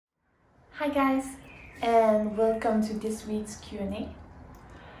Hi guys, and welcome to this week's Q&A.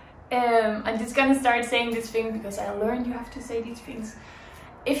 I'm just gonna start saying this thing because I learned you have to say these things.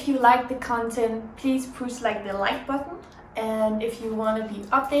 If you like the content, please push the like button. And if you want to be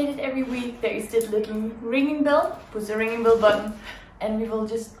updated every week, there is this little ringing bell. Push the ringing bell button, and we will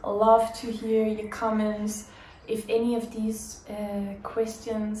just love to hear your comments. If any of these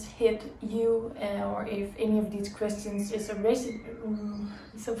questions hit you, or if any of these questions is a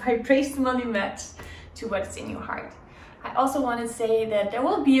vibrationally match to what's in your heart. I also want to say that there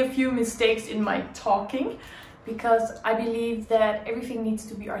will be a few mistakes in my talking, because I believe that everything needs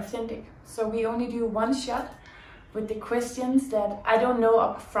to be authentic. So we only do one shot with the questions that I don't know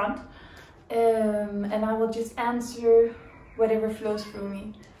up front, and I will just answer whatever flows through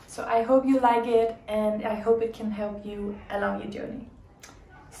me. So I hope you like it, and I hope it can help you along your journey.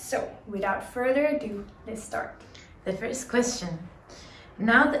 So without further ado, let's start. The first question.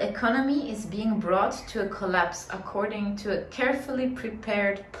 Now the economy is being brought to a collapse according to a carefully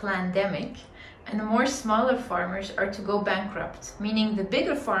prepared pandemic, and more smaller farmers are to go bankrupt, meaning the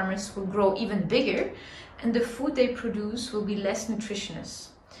bigger farmers will grow even bigger and the food they produce will be less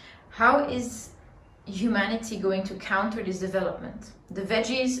nutritious. How is humanity going to counter this development? The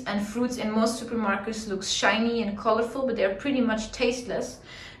veggies and fruits in most supermarkets look shiny and colorful, but they're pretty much tasteless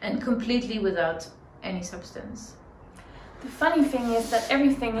and completely without any substance. The funny thing is that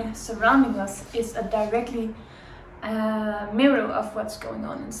everything surrounding us is a directly mirror of what's going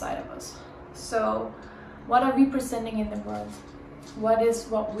on inside of us. So what are we presenting in the world? What is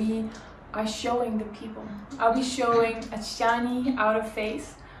what we are showing the people? Are we showing a shiny outer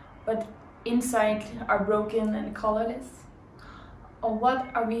face, but inside are broken and colorless? Or what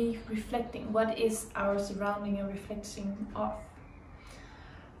are we reflecting? What is our surrounding and reflecting of?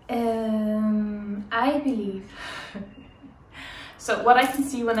 I believe so what I can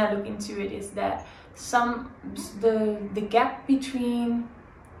see when I look into it is that the gap between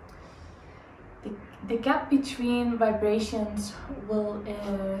vibrations will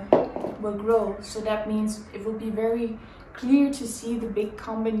grow. So that means it will be very clear to see the big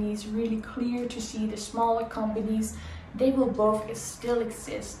companies, really clear to see the smaller companies. They will both still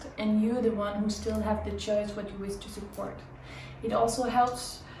exist, and you, the one who still have the choice what you wish to support. It also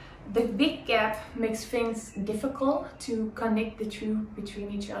helps. The big gap makes things difficult to connect the two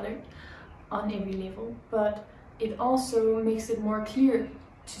between each other on every level, but it also makes it more clear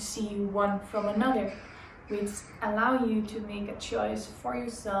to see one from another, which allow you to make a choice for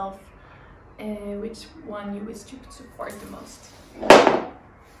yourself, which one you wish to support the most.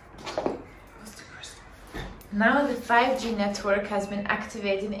 Now the 5G network has been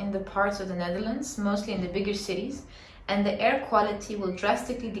activated in the parts of the Netherlands, mostly in the bigger cities, and the air quality will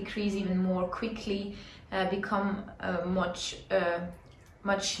drastically decrease even more quickly, become much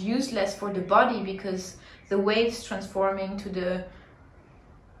useless for the body, because the waves transforming to the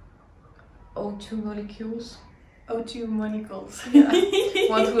O2 molecules. O2 molecules. Yeah.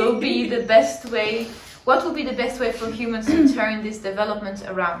 What will be the best way for humans to turn this development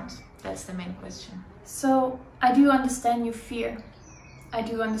around? That's the main question. So I do understand your fear. I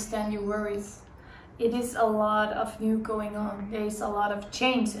do understand your worries. It is a lot of new going on. There is a lot of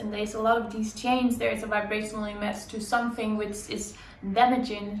change, and there's a lot of these change. There is a vibrational match to something which is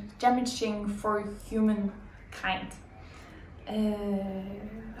damaging for humankind.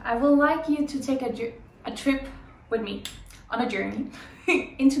 I would like you to take a trip with me on a journey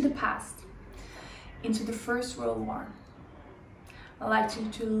into the past, into the First World War. I'd like you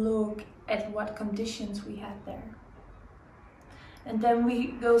to look at what conditions we had there. And then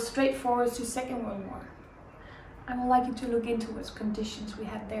we go straight forward to Second World War. I would like you to look into what conditions we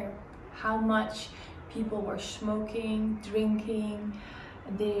had there. How much people were smoking, drinking,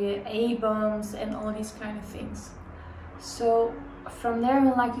 the A-bombs and all these kind of things. So from there, I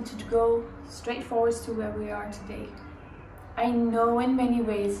would like you to go straight forward to where we are today. I know in many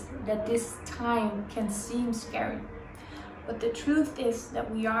ways that this time can seem scary, but the truth is that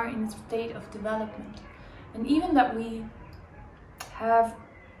we are in a state of development. And even that we have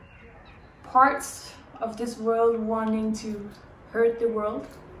parts of this world wanting to hurt the world,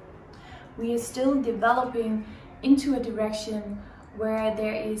 we are still developing into a direction where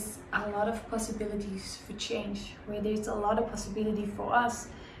there is a lot of possibilities for change, where there's a lot of possibility for us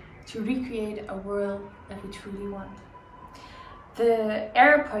to recreate a world that we truly want. The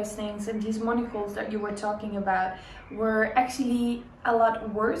air poisonings and these molecules that you were talking about were actually a lot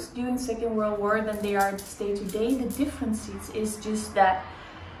worse during Second World War than they are today. The difference is just that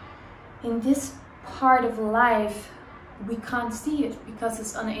in this part of life we can't see it because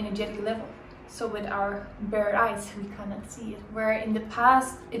it's on an energetic level. So with our bare eyes, we cannot see it. Where in the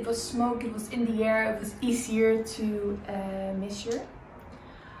past, it was smoke, it was in the air, it was easier to measure.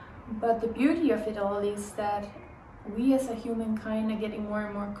 But the beauty of it all is that we as a humankind are getting more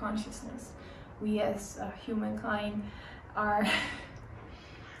and more consciousness. We as a humankind are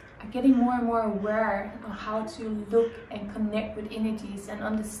getting more and more aware of how to look and connect with energies and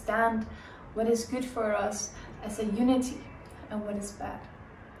understand what is good for us as a unity and what is bad.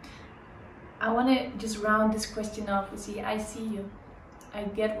 I want to just round this question off with, I see you. I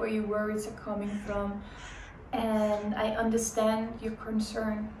get where your worries are coming from, and I understand your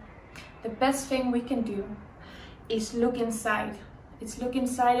concern. The best thing we can do is look inside. It's look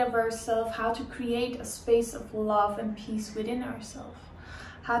inside of ourselves, how to create a space of love and peace within ourselves.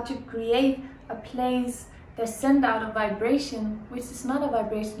 How to create a place that sends out a vibration which is not a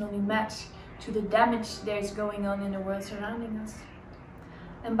vibrationally match to the damage that is going on in the world surrounding us.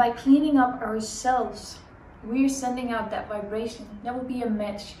 And by cleaning up ourselves, we're sending out that vibration that will be a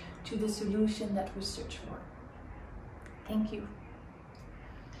match to the solution that we search for. Thank you.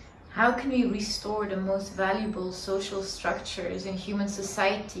 How can we restore the most valuable social structures in human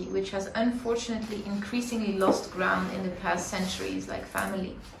society, which has unfortunately increasingly lost ground in the past centuries, like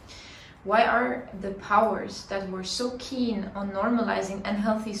family? Why are the powers that were so keen on normalizing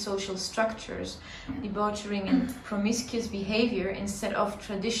unhealthy social structures debauching and promiscuous behavior instead of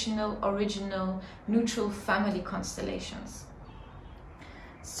traditional, original, neutral family constellations?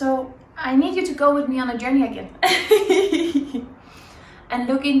 So I need you to go with me on a journey again and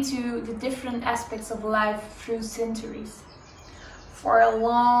look into the different aspects of life through centuries. For a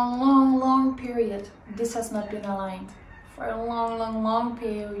long period, this has not been aligned. For a long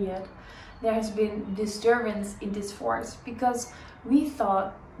period, there has been disturbance in this force, because we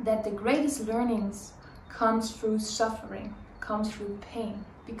thought that the greatest learnings comes through suffering, comes through pain,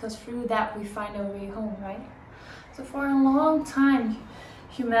 because through that we find our way home, right? So for a long time,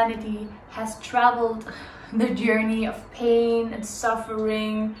 humanity has traveled the journey of pain and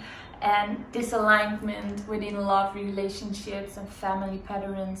suffering and disalignment within love relationships and family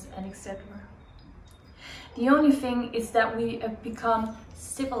patterns and etc. The only thing is that we have become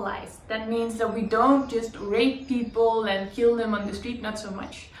civilized. That means that we don't just rape people and kill them on the street, not so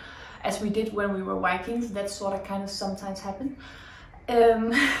much as we did when we were Vikings. That sort of kind of sometimes happened.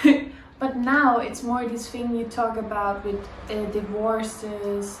 But now it's more this thing you talk about with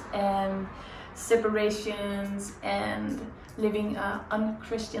divorces and separations and living an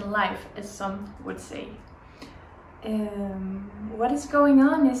unchristian life, as some would say. What is going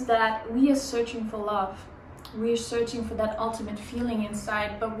on is that we are searching for love. We are searching for that ultimate feeling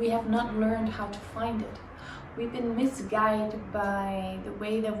inside, but we have not learned how to find it. We've been misguided by the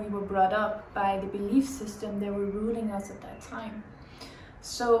way that we were brought up, by the belief system that were ruling us at that time.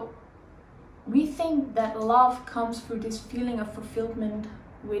 So we think that love comes through this feeling of fulfillment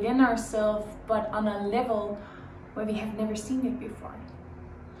within ourselves, but on a level where we have never seen it before.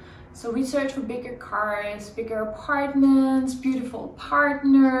 So we search for bigger cars, bigger apartments, beautiful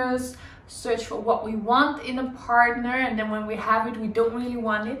partners, search for what we want in a partner, and then when we have it, we don't really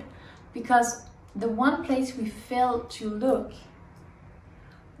want it, because the one place we failed to look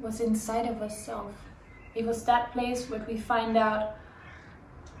was inside of ourselves. It was that place where we find out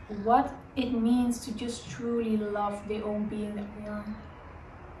what it means to just truly love the own being that we are.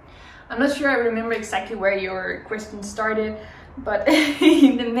 I'm not sure I remember exactly where your question started, but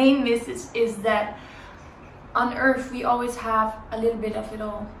the main message is that on Earth we always have a little bit of it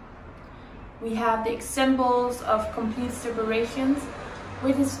all. We have the examples of complete separations,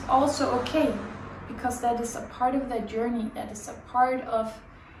 which is also okay, because that is a part of their journey, that is a part of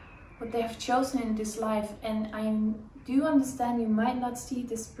what they have chosen in this life. And I do understand you might not see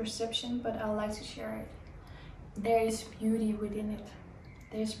this perception, but I'd like to share it. There is beauty within it.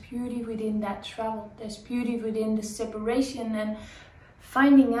 There's beauty within that travel. There's beauty within the separation and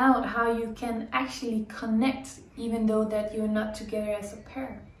finding out how you can actually connect even though that you're not together as a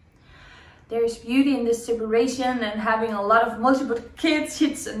pair. There's beauty in the separation and having a lot of multiple kids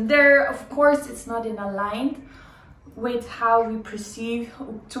here and there. Of course, it's not in aligned with how we perceive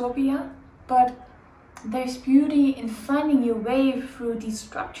utopia, but there's beauty in finding your way through these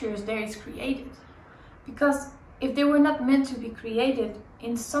structures that is created. Because if they were not meant to be created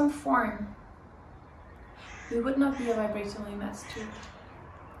in some form, we would not be a vibrationally matched to it.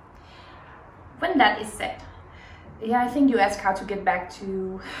 When that is said, yeah, I think you asked how to get back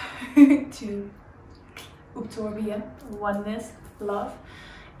to to utopia, oneness, love.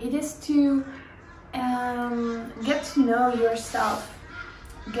 It is to get to know yourself,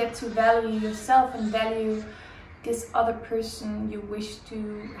 get to value yourself and value this other person you wish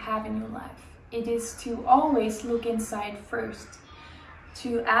to have in your life. it is to always look inside first,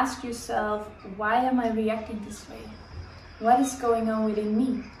 to ask yourself, why am I reacting this way? What is going on within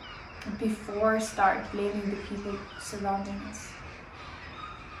me? Before start blaming the people surrounding us.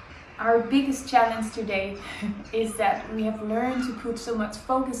 Our biggest challenge today is that we have learned to put so much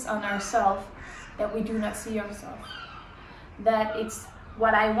focus on ourselves that we do not see ourselves. That it's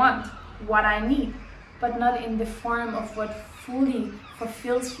what I want, what I need, but not in the form of what fully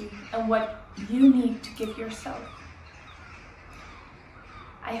fulfills you and what you need to give yourself.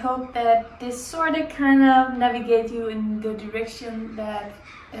 I hope that this sort of kind of navigate you in the direction that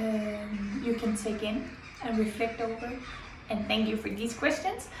you can take in and reflect over. And thank you for these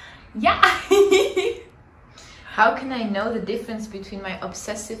questions. Yeah! How can I know the difference between my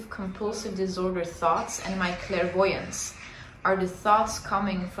obsessive compulsive disorder thoughts and my clairvoyance? Are the thoughts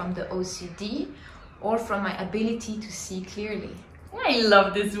coming from the OCD or from my ability to see clearly? I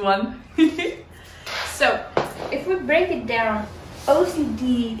love this one. So, if we break it down,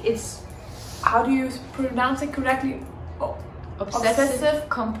 OCD is, how do you pronounce it correctly? Obsessive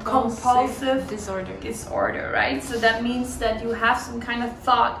compulsive disorder, right? So that means that you have some kind of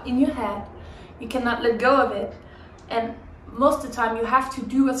thought in your head, you cannot let go of it, and most of the time you have to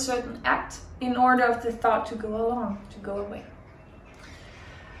do a certain act in order of the thought to go along, to go away.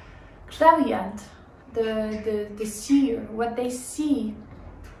 Clairvoyant, the seer, what they see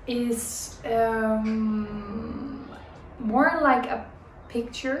is more like a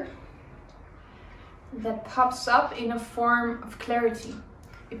picture that pops up in a form of clarity.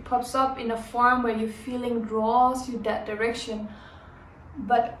 It pops up in a form where your feeling draws you that direction.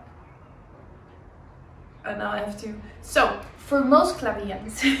 But now I have to. So for most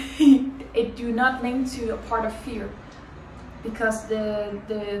clairvoyants, it do not link to a part of fear, because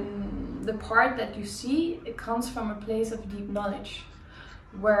the part that you see, it comes from a place of deep knowledge,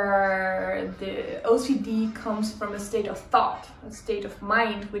 where the OCD comes from a state of thought, a state of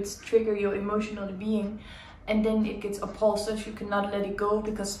mind, which trigger your emotional being, and then it gets impulsive. You cannot let it go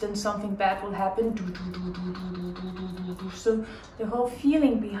because then something bad will happen. So the whole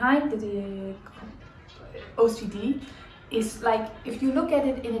feeling behind the OCD is like, if you look at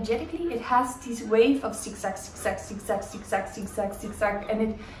it energetically, it has this wave of zigzag, zigzag, zigzag, zigzag, zigzag, zigzag,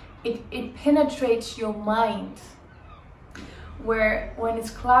 and it penetrates your mind. Where when it's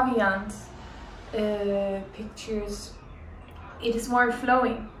clairvoyant pictures, it is more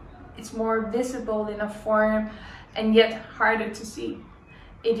flowing, it's more visible in a form, and yet harder to see.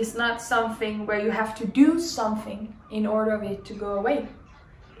 It is not something where you have to do something in order of it to go away.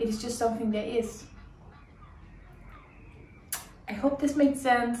 It is just something that is. I hope this makes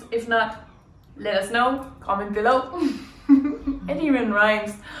sense. If not, let us know, comment below. It even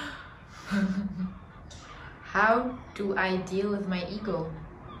rhymes. How do I deal with my ego?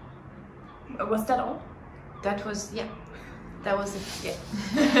 Was that all? That was, yeah. That was it, yeah.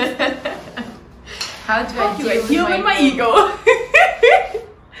 How do I deal with my ego?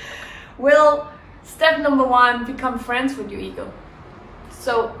 Well, step number one, become friends with your ego.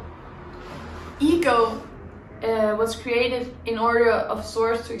 So, ego was created in order of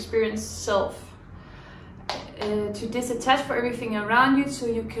source to experience self. To disattach for everything around you so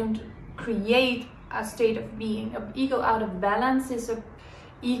you can create a state of being. An ego out of balance is an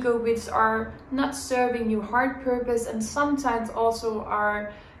ego which are not serving your heart purpose, and sometimes also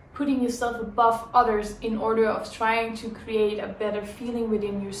are putting yourself above others in order of trying to create a better feeling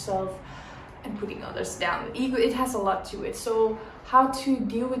within yourself and putting others down. Ego, it has a lot to it. So how to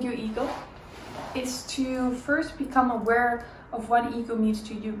deal with your ego is to first become aware of what ego means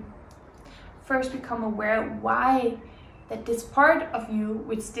to you. First become aware why that this part of you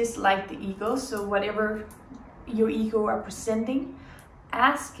which dislike the ego, so whatever your ego are presenting,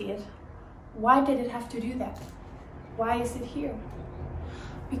 ask it, why did it have to do that? Why is it here?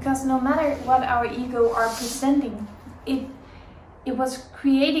 Because no matter what our ego are presenting, it was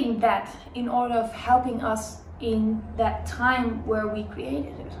creating that in order of helping us in that time where we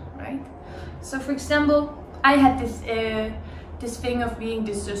created it, right? So for example, I had this thing of being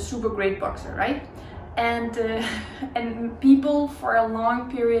this super great boxer, right? And people for a long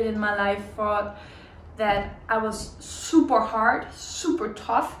period in my life thought that I was super hard, super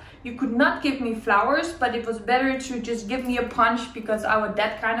tough. You could not give me flowers, but it was better to just give me a punch because I was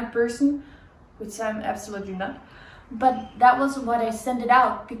that kind of person, which I'm absolutely not. But that was what I sent it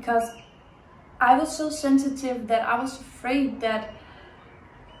out, because I was so sensitive that I was afraid that,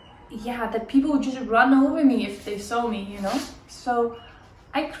 yeah, that people would just run over me if they saw me, you know? So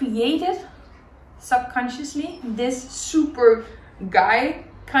I created subconsciously this super guy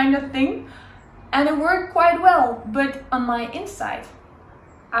kind of thing, and it worked quite well. But on my inside,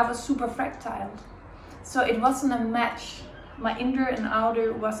 I was super fragile. So it wasn't a match. My inner and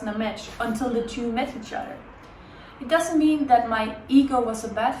outer wasn't a match until the two met each other. It doesn't mean that my ego was a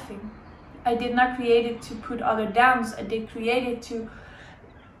bad thing. I did not create it to put others down. I did create it to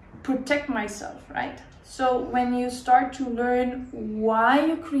protect myself, right? So when you start to learn why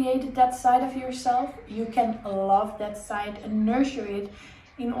you created that side of yourself, you can love that side and nurture it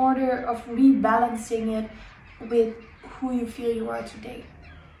in order of rebalancing it with who you feel you are today.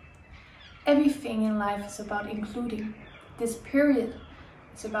 Everything in life is about including. This period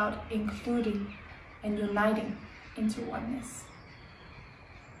is about including and uniting into oneness.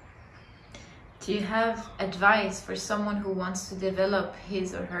 Do you have advice for someone who wants to develop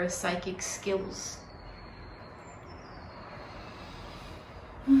his or her psychic skills?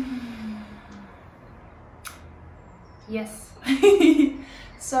 Yes.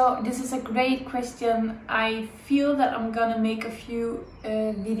 So this is a great question. I feel that I'm gonna make a few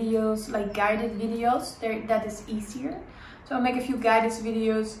videos, like guided videos. That is easier. So I'll make a few guided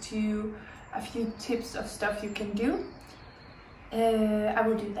videos to a few tips of stuff you can do. I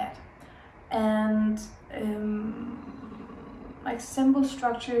will do that. And like simple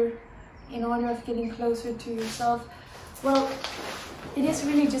structure in order of getting closer to yourself. Well, it is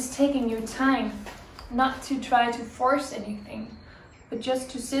really just taking your time, not to try to force anything, but just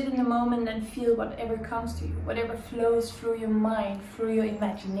to sit in the moment and feel whatever comes to you, whatever flows through your mind, through your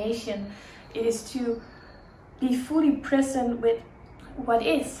imagination. It is to be fully present with what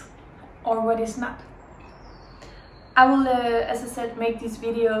is or what is not. I will, as I said, make these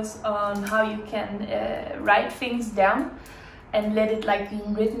videos on how you can write things down and let it like be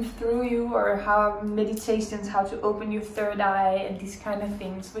written through you, or how meditations, how to open your third eye and these kind of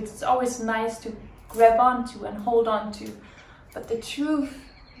things, which is always nice to grab onto and hold on to. But the truth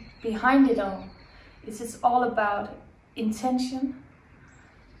behind it all is it's all about intention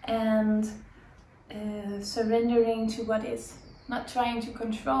and surrendering to what is. Not trying to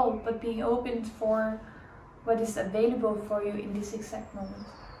control, but being open for what is available for you in this exact moment.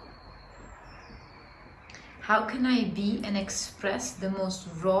 How can I be and express the most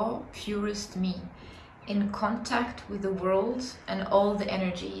raw, purest me, in contact with the world and all the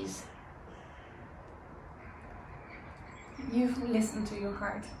energies? You listen to your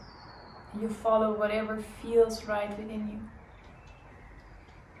heart. You follow whatever feels right within you.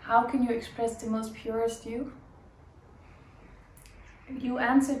 How can you express the most purest you? You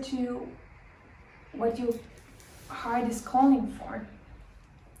answer to what your heart is calling for.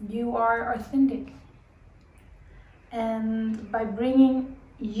 You are authentic. And by bringing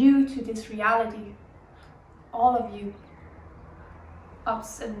you to this reality, all of you,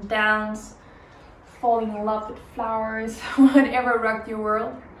 ups and downs, falling in love with flowers, whatever rocked your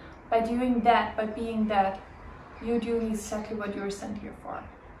world, by doing that, by being that, you're doing exactly what you're sent here for.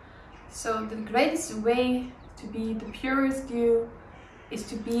 So the greatest way to be the purest you is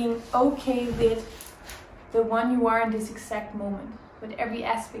to being okay with the one you are in this exact moment, with every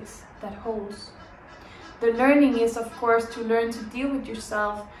aspect that holds. The learning is, of course, to learn to deal with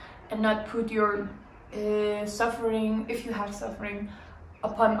yourself and not put your suffering, if you have suffering,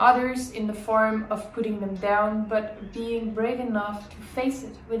 upon others in the form of putting them down, but being brave enough to face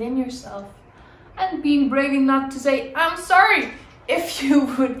it within yourself, and being brave enough to say, I'm sorry, if you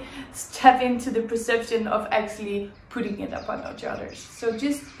would step into the perception of actually putting it upon others. So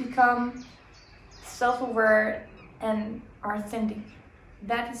just become self-aware and authentic.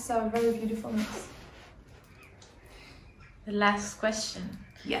 That is a very beautiful mix. The last question.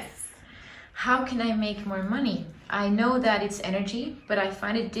 Yes. How can I make more money? I know that it's energy, but I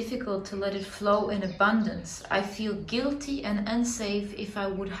find it difficult to let it flow in abundance. I feel guilty and unsafe if I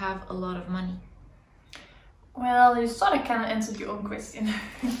would have a lot of money. Well, you sort of kind of answered your own question.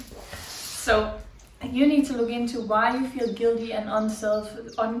 So you need to look into why you feel guilty and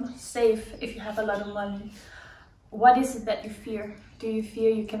unsafe if you have a lot of money. What is it that you fear? Do you fear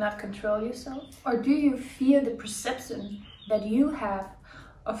you cannot control yourself? Or do you fear the perception that you have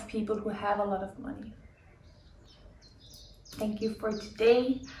of people who have a lot of money? Thank you for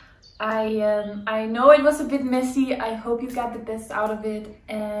today. I know it was a bit messy. I hope you got the best out of it,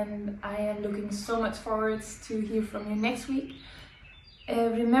 and I am looking so much forward to hear from you next week.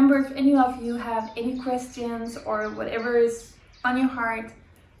 Remember, if any of you have any questions or whatever is on your heart,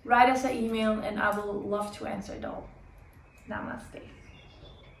 write us an email and I will love to answer it all. Namaste.